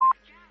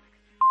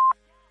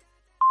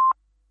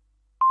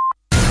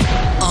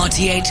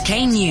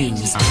RTHK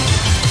News.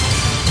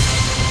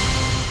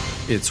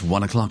 It's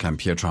 1 o'clock. I'm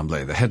Pierre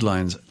Tremblay. The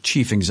headlines: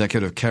 Chief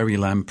Executive Carrie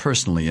Lam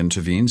personally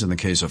intervenes in the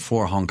case of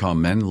 4 Hong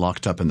Kong men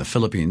locked up in the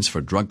Philippines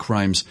for drug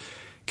crimes.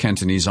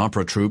 Cantonese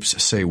opera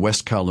troops say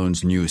West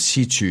Kowloon's new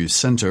Sichu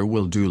Center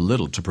will do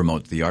little to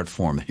promote the art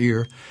form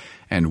here.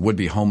 And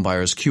would-be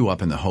homebuyers queue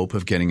up in the hope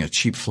of getting a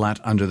cheap flat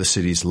under the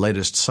city's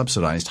latest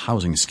subsidized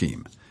housing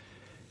scheme.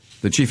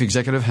 The chief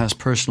executive has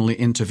personally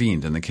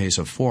intervened in the case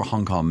of 4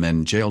 Hong Kong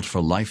men jailed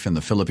for life in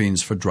the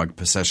Philippines for drug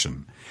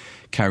possession.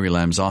 Carrie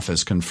Lam's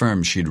office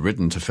confirmed she'd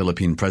written to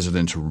Philippine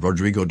President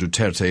Rodrigo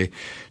Duterte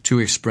to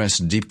express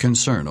deep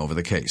concern over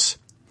the case.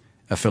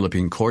 A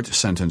Philippine court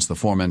sentenced the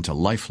 4 men to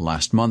life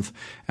last month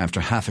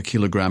after half a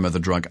kilogram of the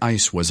drug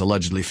ice was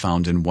allegedly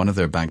found in one of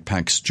their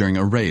backpacks during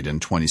a raid in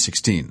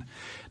 2016.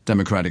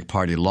 Democratic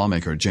Party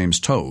lawmaker James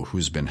To,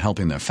 who's been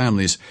helping their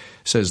families,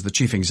 says the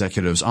chief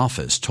executive's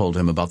office told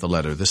him about the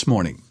letter this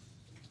morning.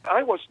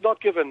 I was not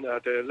given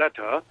the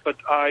letter, but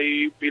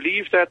I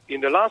believe that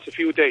in the last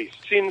few days,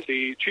 since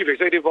the Chief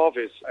Executive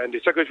Office and the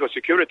Secretary for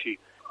Security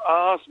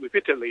asked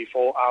repeatedly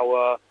for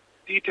our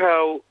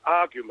detailed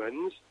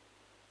arguments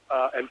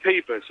and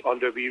papers on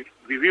the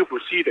review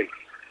proceeding,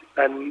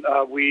 and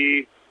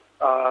we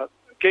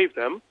gave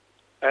them,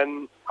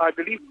 and I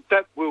believe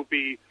that will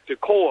be the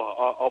core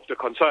of the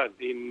concern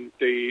in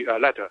the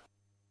letter.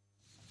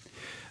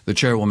 The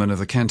chairwoman of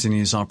the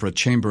Cantonese Opera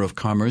Chamber of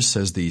Commerce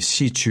says the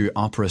Sichu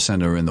Opera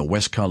Center in the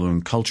West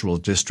Kowloon Cultural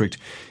District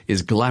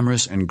is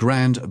glamorous and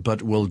grand,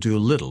 but will do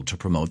little to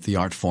promote the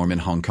art form in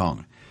Hong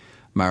Kong.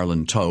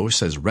 Marilyn To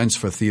says rents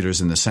for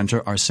theaters in the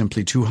center are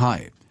simply too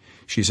high.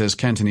 She says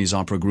Cantonese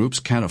opera groups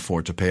can't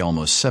afford to pay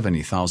almost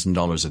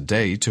 $70,000 a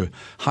day to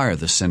hire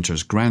the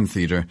center's Grand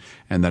Theater,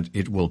 and that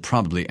it will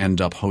probably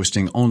end up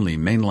hosting only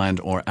mainland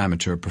or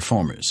amateur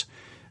performers.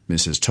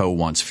 Mrs. To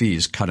wants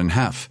fees cut in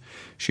half.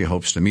 She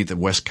hopes to meet the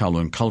West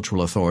Kowloon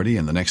Cultural Authority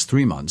in the next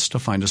 3 months to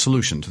find a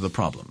solution to the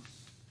problem.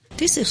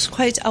 This is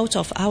quite out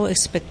of our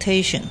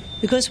expectation,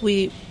 because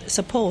we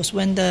suppose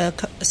when the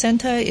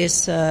center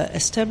is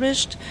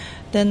established,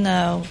 then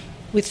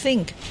we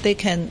think they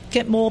can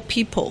get more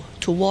people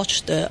to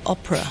watch the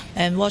opera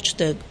and watch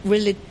the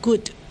really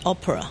good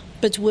opera.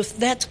 But with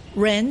that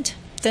rent,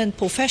 then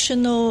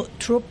professional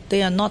troupe,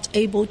 they are not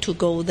able to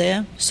go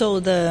there.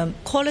 So the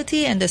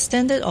quality and the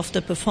standard of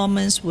the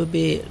performance will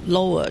be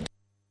lowered.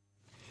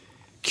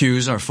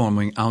 Queues are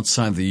forming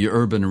outside the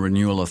Urban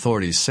Renewal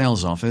Authority's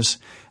sales office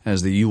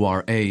as the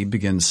URA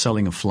begins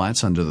selling of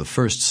flats under the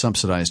first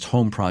subsidized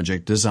home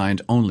project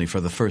designed only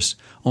for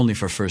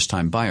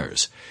first-time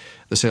buyers.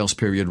 The sales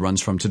period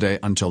runs from today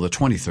until the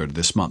 23rd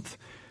this month.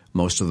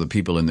 Most of the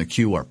people in the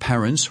queue are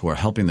parents who are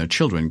helping their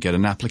children get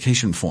an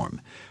application form.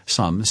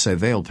 Some say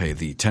they'll pay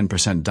the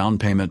 10% down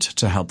payment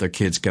to help their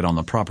kids get on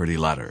the property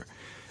ladder.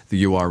 The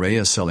URA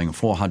is selling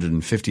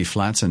 450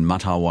 flats in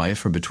Mat Hawai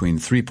for between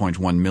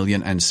 $3.1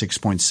 million and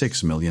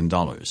 $6.6 million.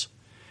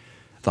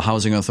 The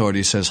Housing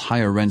Authority says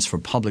higher rents for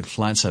public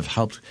flats have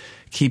helped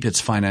keep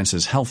its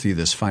finances healthy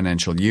this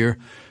financial year.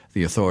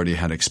 The authority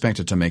had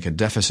expected to make a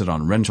deficit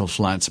on rental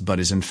flats, but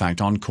is in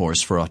fact on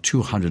course for a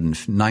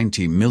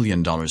 $290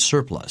 million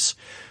surplus.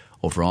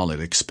 Overall, it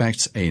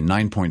expects a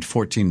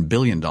 $9.14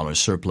 billion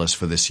surplus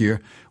for this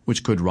year,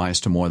 which could rise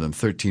to more than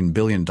 $13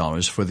 billion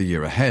for the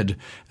year ahead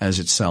as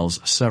it sells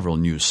several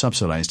new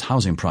subsidized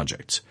housing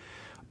projects.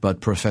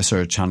 But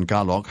Professor Chan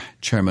Galok,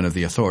 chairman of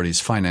the authority's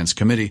Finance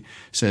Committee,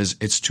 says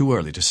it's too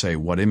early to say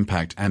what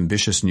impact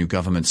ambitious new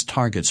government's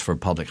targets for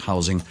public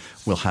housing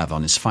will have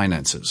on its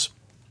finances.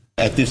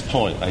 At this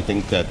point, I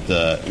think that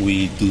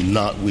we do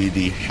not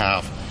really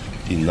have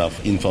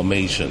enough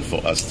information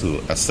for us to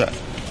assess.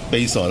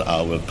 Based on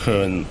our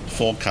current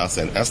forecast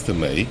and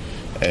estimate,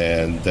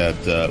 and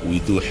that we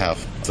do have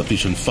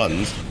sufficient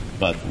funds,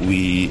 but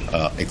we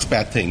are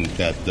expecting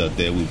that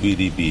there will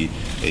really be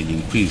an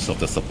increase of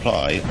the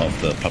supply of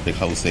the public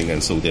housing,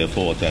 and so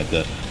therefore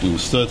that we will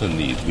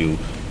certainly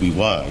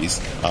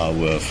revise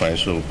our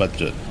financial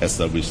budget as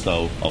a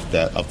result of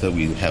that after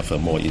we have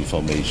more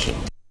information.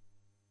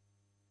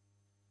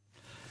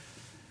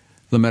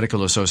 The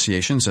Medical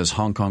Association says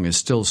Hong Kong is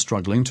still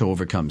struggling to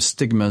overcome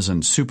stigmas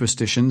and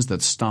superstitions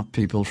that stop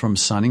people from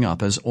signing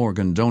up as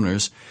organ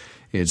donors.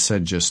 It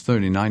said just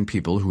 39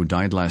 people who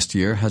died last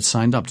year had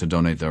signed up to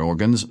donate their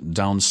organs,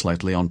 down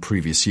slightly on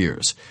previous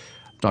years.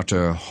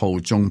 Dr. Ho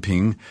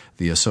Zhongping,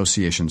 the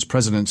association's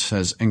president,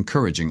 says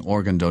encouraging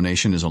organ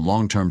donation is a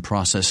long-term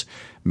process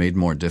made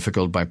more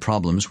difficult by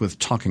problems with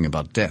talking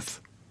about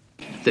death.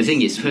 The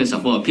thing is, first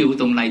of all, people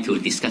don't like to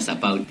discuss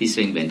about this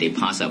thing when they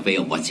pass away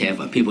or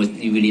whatever. People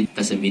really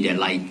doesn't really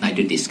like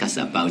to discuss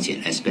about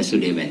it,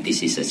 especially when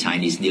this is a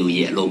Chinese New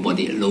Year.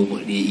 Nobody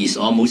is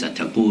almost a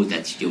taboo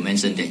that you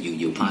mentioned that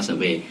you pass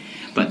away.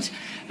 But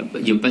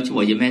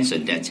what you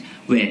mentioned that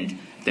when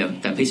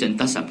the patient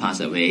does pass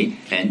away,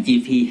 and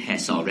if he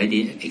has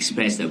already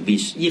expressed a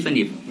wish, even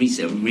if it's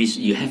a wish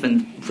you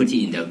haven't put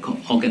it in the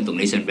organ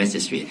donation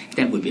registry,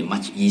 that would be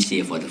much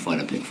easier for the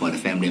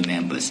family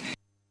members.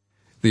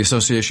 The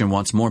association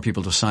wants more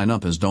people to sign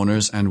up as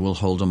donors and will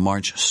hold a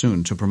march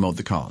soon to promote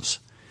the cause.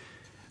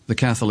 The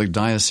Catholic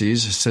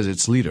Diocese says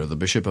its leader, the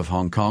Bishop of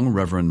Hong Kong,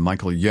 Reverend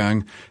Michael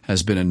Yeung,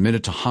 has been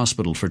admitted to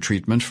hospital for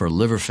treatment for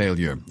liver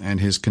failure, and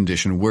his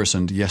condition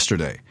worsened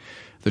yesterday.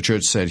 The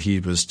church said he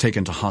was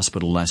taken to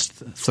hospital last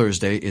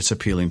Thursday. It's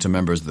appealing to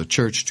members of the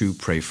church to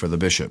pray for the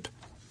bishop.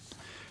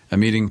 A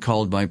meeting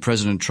called by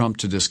President Trump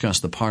to discuss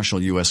the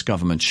partial U.S.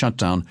 government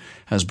shutdown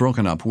has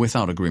broken up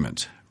without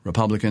agreement.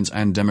 Republicans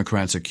and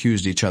Democrats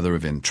accused each other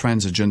of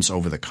intransigence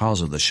over the cause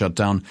of the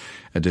shutdown,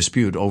 a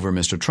dispute over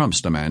Mr.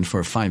 Trump's demand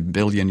for $5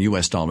 billion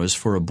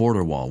for a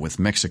border wall with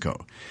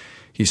Mexico.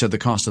 He said the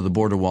cost of the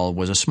border wall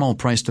was a small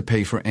price to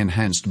pay for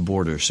enhanced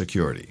border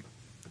security.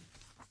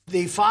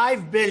 The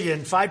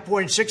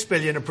 $5.6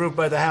 billion approved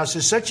by the House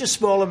is such a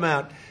small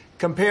amount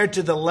compared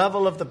to the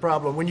level of the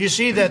problem. When you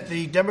see that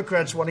the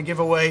Democrats want to give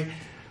away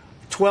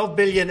 $12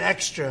 billion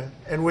extra,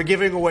 and we're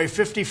giving away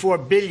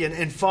 $54 billion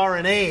in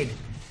foreign aid.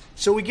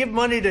 So we give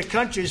money to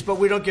countries, but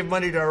we don't give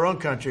money to our own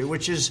country,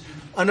 which is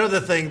another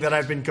thing that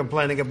I've been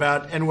complaining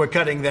about, and we're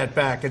cutting that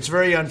back. It's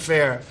very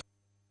unfair.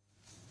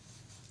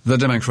 The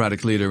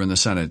Democratic leader in the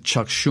Senate,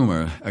 Chuck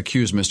Schumer,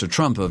 accused Mr.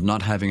 Trump of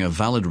not having a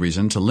valid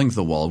reason to link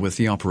the wall with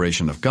the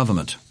operation of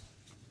government.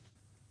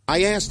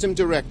 I asked him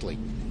directly.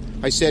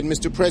 I said,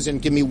 Mr.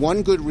 President, give me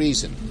one good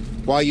reason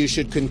why you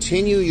should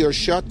continue your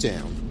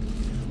shutdown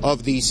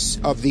of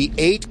the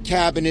 8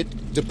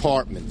 cabinet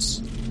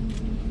departments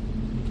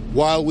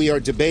while we are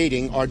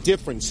debating our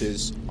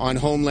differences on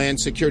Homeland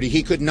Security.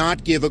 He could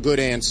not give a good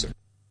answer.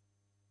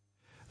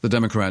 The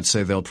Democrats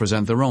say they'll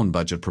present their own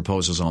budget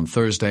proposals on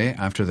Thursday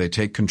after they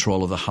take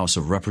control of the House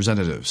of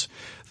Representatives.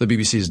 The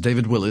BBC's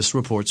David Willis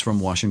reports from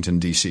Washington,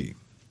 D.C.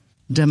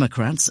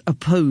 Democrats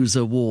oppose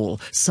a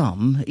wall.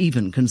 Some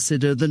even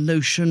consider the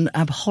notion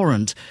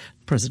abhorrent.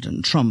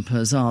 President Trump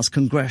has asked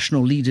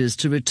congressional leaders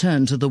to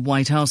return to the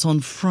White House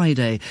on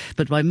Friday,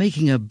 but by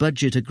making a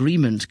budget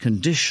agreement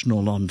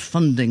conditional on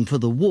funding for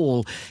the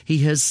wall, he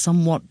has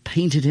somewhat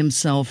painted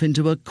himself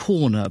into a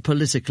corner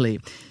politically.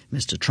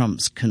 Mr.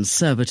 Trump's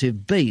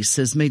conservative base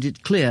has made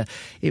it clear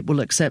it will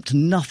accept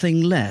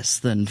nothing less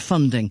than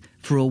funding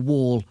for a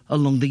wall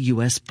along the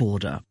U.S.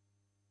 border.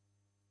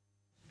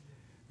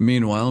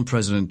 Meanwhile,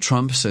 President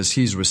Trump says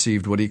he's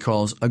received what he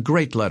calls a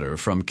great letter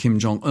from Kim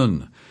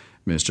Jong-un.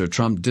 Mr.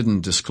 Trump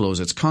didn't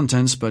disclose its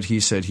contents, but he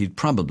said he'd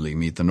probably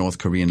meet the North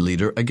Korean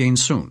leader again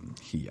soon.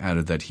 He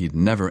added that he'd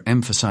never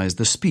emphasized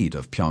the speed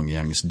of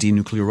Pyongyang's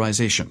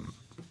denuclearization.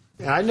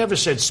 I never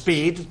said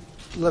speed.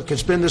 Look,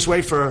 it's been this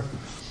way for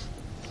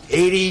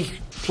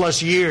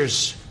 80-plus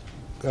years.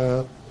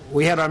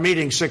 We had our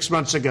meeting 6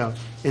 months ago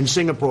in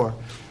Singapore.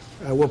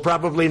 We'll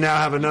probably now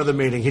have another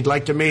meeting. He'd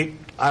like to meet.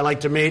 I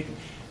like to meet.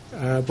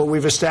 But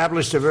we've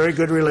established a very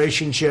good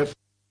relationship.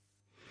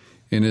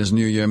 In his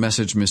New Year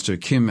message, Mr.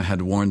 Kim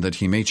had warned that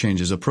he may change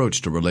his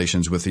approach to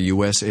relations with the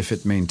U.S. if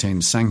it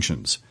maintains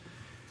sanctions.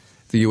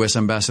 The U.S.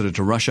 ambassador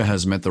to Russia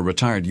has met the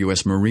retired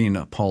U.S.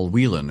 Marine Paul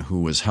Whelan, who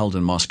was held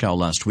in Moscow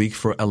last week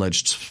for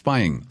alleged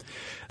spying.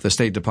 The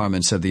State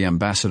Department said the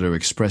ambassador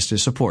expressed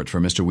his support for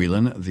Mr.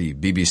 Whelan. The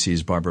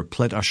BBC's Barbara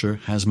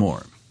Plettusher has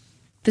more.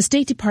 The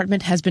State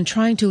Department has been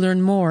trying to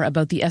learn more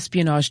about the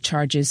espionage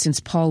charges since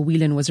Paul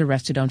Whelan was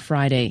arrested on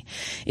Friday.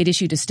 It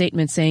issued a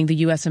statement saying the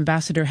U.S.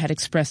 ambassador had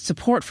expressed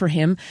support for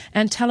him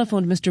and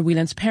telephoned Mr.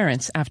 Whelan's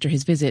parents after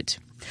his visit.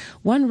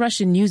 One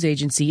Russian news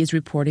agency is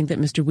reporting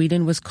that Mr.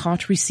 Whelan was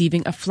caught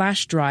receiving a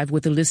flash drive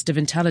with a list of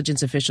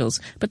intelligence officials,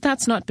 but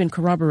that's not been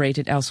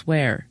corroborated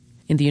elsewhere.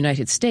 In the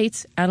United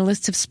States,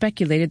 analysts have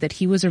speculated that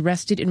he was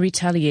arrested in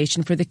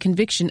retaliation for the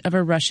conviction of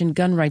a Russian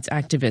gun rights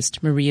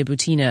activist, Maria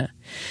Butina.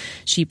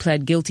 She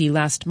pled guilty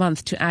last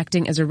month to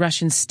acting as a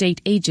Russian state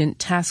agent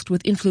tasked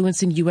with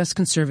influencing U.S.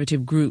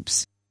 conservative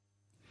groups.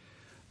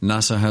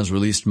 NASA has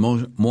released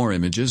more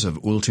images of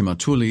Ultima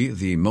Thule,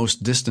 the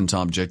most distant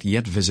object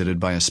yet visited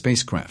by a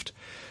spacecraft.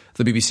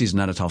 The BBC's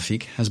Nada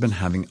Tawfiq has been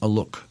having a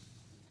look.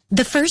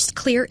 The first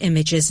clear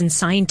images and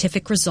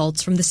scientific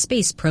results from the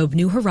space probe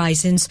New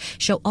Horizons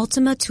show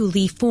Ultima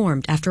Thule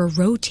formed after a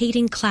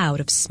rotating cloud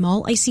of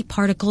small icy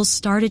particles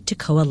started to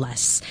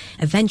coalesce.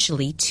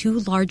 Eventually, 2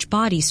 large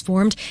bodies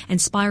formed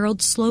and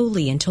spiraled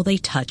slowly until they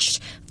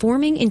touched,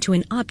 forming into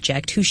an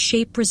object whose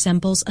shape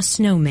resembles a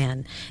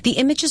snowman. The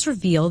images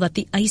reveal that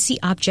the icy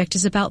object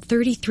is about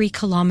 33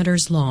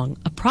 kilometers long,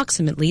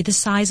 approximately the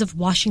size of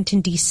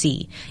Washington,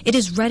 D.C. It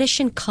is reddish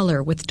in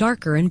color with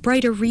darker and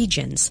brighter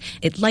regions.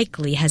 It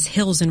likely has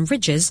hills and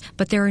ridges,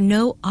 but there are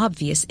no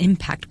obvious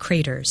impact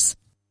craters.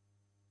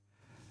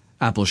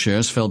 Apple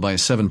shares fell by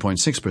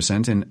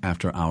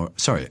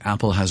 7.6%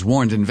 Apple has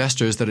warned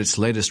investors that its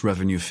latest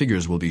revenue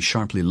figures will be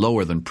sharply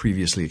lower than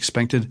previously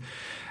expected.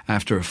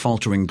 After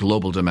faltering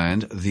global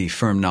demand, the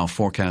firm now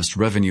forecasts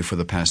revenue for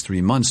the past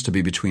 3 months to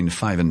be between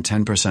 5% and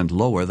 10%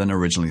 lower than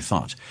originally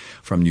thought.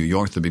 From New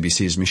York, the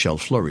BBC's Michelle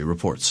Fleury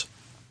reports.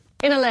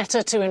 In a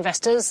letter to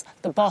investors,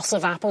 the boss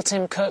of Apple,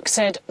 Tim Cook,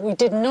 said, "We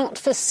did not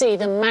foresee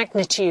the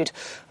magnitude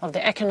of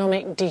the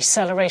economic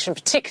deceleration,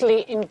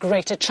 particularly in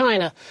Greater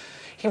China."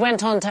 He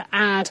went on to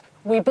add,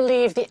 "We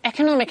believe the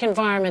economic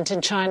environment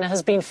in China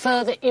has been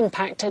further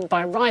impacted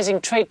by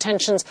rising trade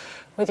tensions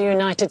with the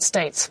United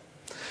States."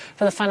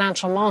 For the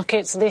financial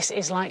markets, this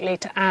is likely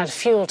to add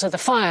fuel to the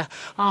fire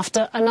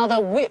after another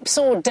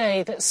whipsaw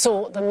day that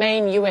saw the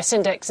main US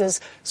indexes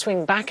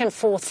swing back and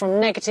forth from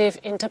negative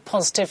into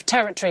positive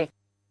territory.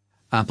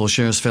 Apple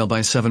shares fell by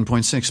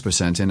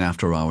 7.6% in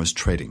after-hours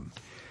trading.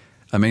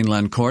 A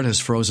mainland court has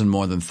frozen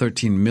more than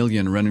 13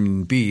 million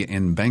renminbi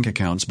in bank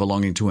accounts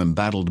belonging to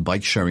embattled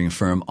bike-sharing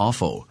firm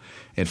Ofo.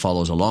 It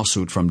follows a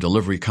lawsuit from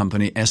delivery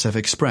company SF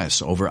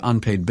Express over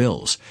unpaid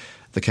bills.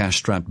 The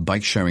cash-strapped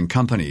bike-sharing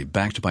company,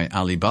 backed by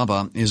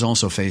Alibaba, is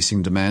also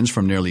facing demands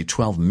from nearly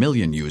 12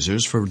 million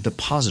users for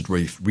deposit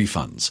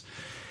refunds.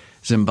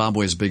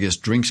 Zimbabwe's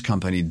biggest drinks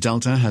company,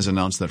 Delta, has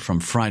announced that from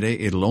Friday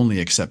it'll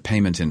only accept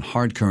payment in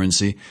hard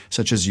currency,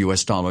 such as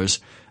US dollars.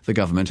 The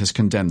government has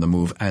condemned the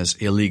move as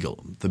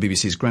illegal. The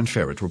BBC's Grant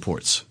Ferret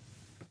reports.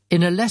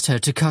 In a letter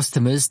to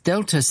customers,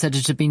 Delta said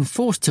it had been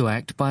forced to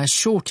act by a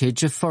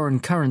shortage of foreign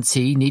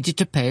currency needed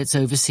to pay its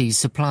overseas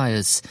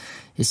suppliers.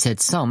 It said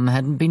some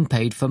hadn't been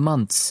paid for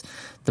months.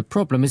 The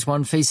problem is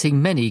one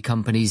facing many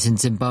companies in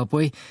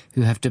Zimbabwe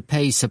who have to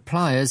pay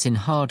suppliers in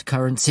hard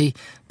currency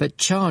but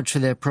charge for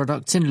their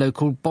products in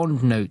local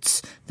bond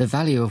notes, the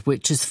value of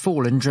which has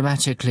fallen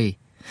dramatically.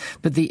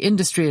 But the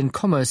Industry and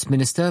Commerce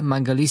Minister,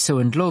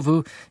 Mangaliso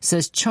Ndlovu,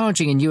 says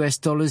charging in US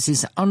dollars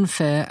is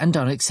unfair and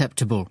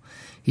unacceptable.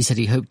 He said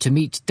he hoped to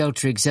meet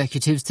Delta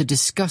executives to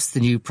discuss the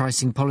new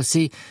pricing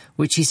policy,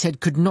 which he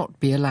said could not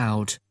be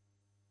allowed.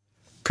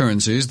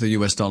 Currencies, the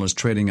US dollar is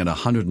trading at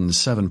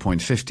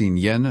 107.15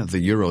 yen, the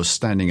euro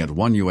standing at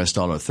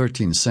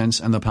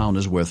 $1.13, and the pound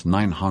is worth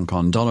 9 Hong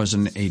Kong dollars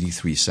and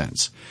 83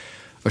 cents.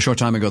 A short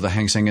time ago, the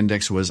Hang Seng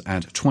Index was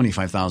at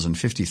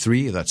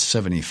 25,053. That's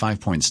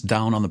 75 points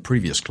down on the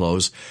previous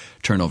close.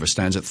 Turnover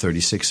stands at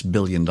 $36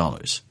 billion.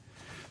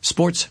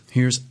 Sports,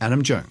 here's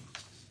Adam Jung.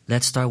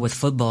 Let's start with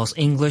football's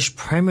English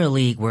Premier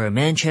League, where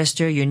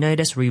Manchester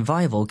United's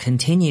revival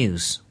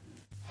continues.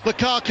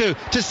 Lukaku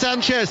to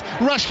Sanchez,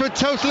 Rashford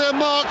totally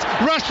unmarked,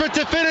 Rashford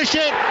to finish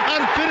it,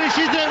 and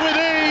finishes it with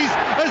ease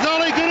as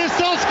Ole Gunnar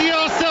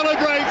Solskjaer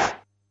celebrates.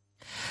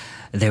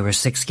 There were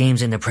 6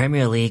 games in the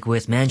Premier League,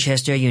 with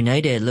Manchester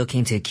United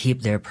looking to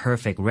keep their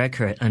perfect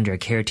record under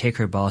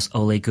caretaker boss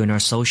Ole Gunnar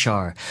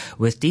Solskjaer.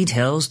 With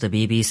details, the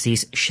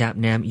BBC's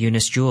Shabnam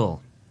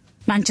Yunus-Jewel.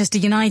 Manchester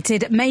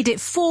United made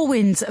it 4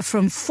 wins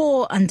from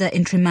 4 under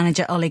interim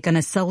manager Ole Gunnar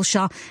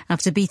Solskjaer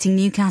after beating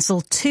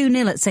Newcastle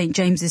 2-0 at St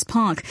James's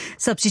Park.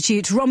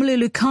 Substitute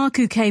Romelu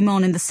Lukaku came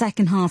on in the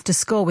second half to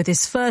score with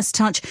his first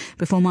touch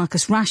before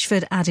Marcus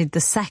Rashford added the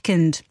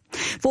second.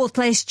 4th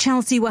place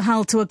Chelsea were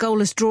held to a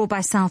goalless draw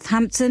by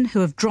Southampton, who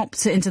have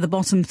dropped into the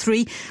bottom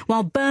 3,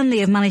 while Burnley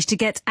have managed to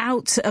get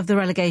out of the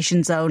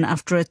relegation zone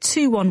after a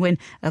 2-1 win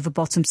over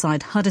bottom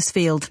side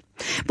Huddersfield.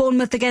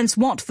 Bournemouth against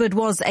Watford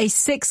was a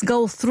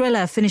 6-goal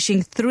thriller,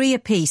 finishing 3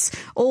 apiece.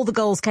 All the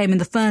goals came in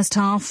the first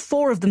half,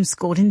 4 of them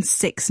scored in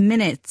 6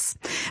 minutes.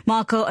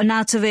 Marko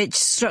Arnautovic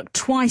struck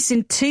twice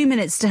in 2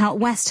 minutes to help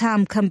West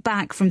Ham come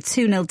back from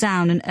 2-0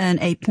 down and earn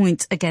a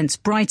point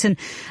against Brighton.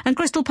 And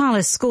Crystal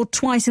Palace scored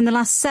twice in the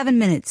last 7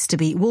 minutes to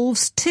beat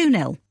Wolves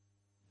 2-0.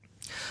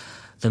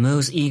 The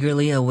most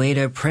eagerly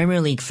awaited Premier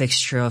League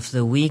fixture of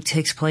the week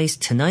takes place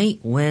tonight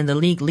when the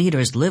league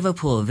leaders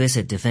Liverpool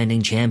visit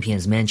defending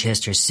champions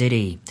Manchester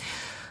City.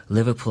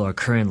 Liverpool are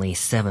currently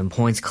 7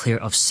 points clear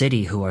of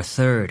City, who are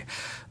third.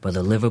 But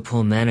the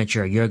Liverpool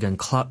manager Jurgen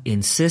Klopp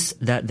insists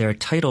that their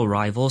title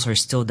rivals are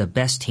still the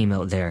best team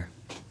out there.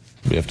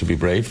 We have to be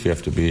brave, we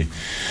have to be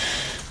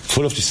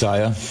full of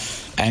desire,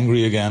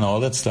 angry again,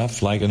 all that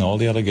stuff, like in all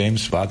the other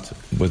games, but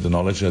with the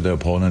knowledge that the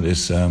opponent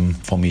is,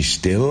 for me,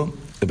 still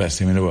the best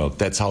team in the world.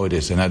 That's how it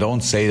is. And I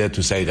don't say that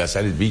to say it. I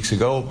said it weeks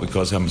ago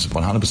because I'm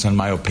 100%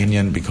 my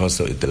opinion, because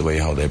of the way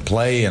how they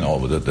play and all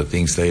the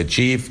things they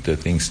achieve, the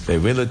things they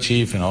will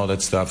achieve and all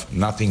that stuff.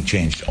 Nothing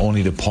changed.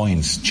 Only the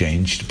points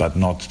changed, but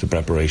not the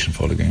preparation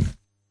for the game.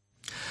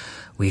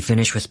 We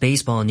finish with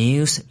baseball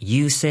news.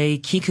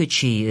 Yusei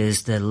Kikuchi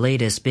is the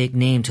latest big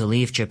name to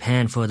leave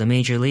Japan for the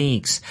major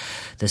leagues.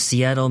 The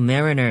Seattle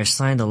Mariners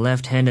signed the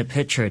left-handed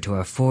pitcher to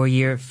a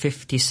 4-year,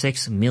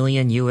 $56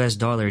 million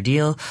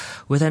deal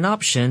with an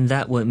option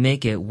that would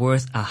make it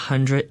worth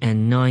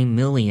 $109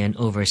 million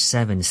over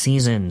 7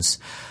 seasons.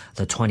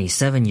 The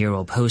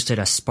 27-year-old posted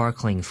a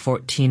sparkling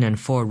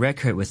 14-4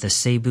 record with the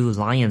Cebu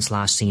Lions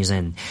last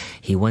season.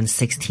 He won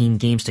 16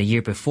 games the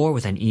year before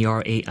with an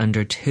ERA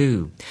under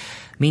 2.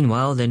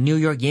 Meanwhile, the New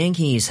York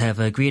Yankees have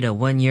agreed a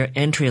 1-year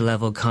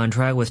entry-level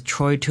contract with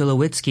Troy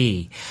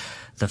Tulowitzki.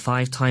 The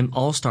 5-time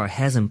All-Star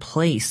hasn't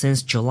played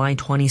since July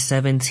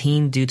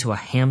 2017 due to a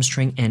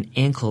hamstring and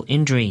ankle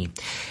injury.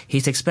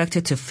 He's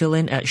expected to fill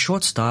in at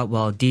shortstop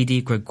while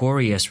Didi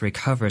Gregorius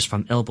recovers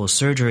from elbow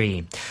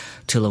surgery.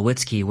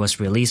 Tulowitzki was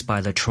released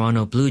by the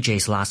Toronto Blue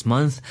Jays last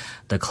month.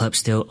 The club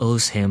still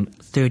owes him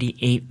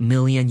 $38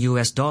 million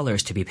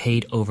to be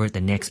paid over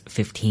the next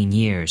 15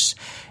 years.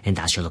 And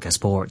that's your look at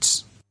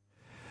sports.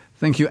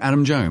 Thank you,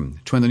 Adam Joan.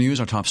 To end the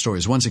news, our top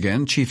stories. Once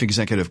again, Chief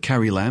Executive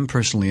Carrie Lam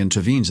personally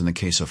intervenes in the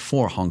case of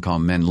 4 Hong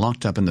Kong men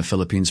locked up in the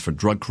Philippines for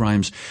drug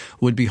crimes.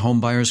 Would-be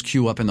homebuyers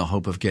queue up in the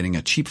hope of getting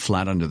a cheap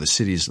flat under the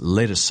city's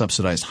latest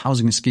subsidized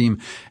housing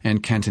scheme.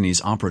 And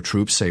Cantonese opera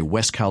troupes say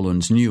West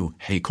Kowloon's new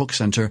Hey Cook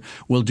Center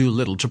will do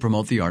little to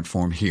promote the art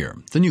form here.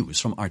 The news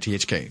from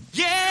RTHK.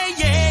 Yeah,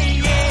 yeah.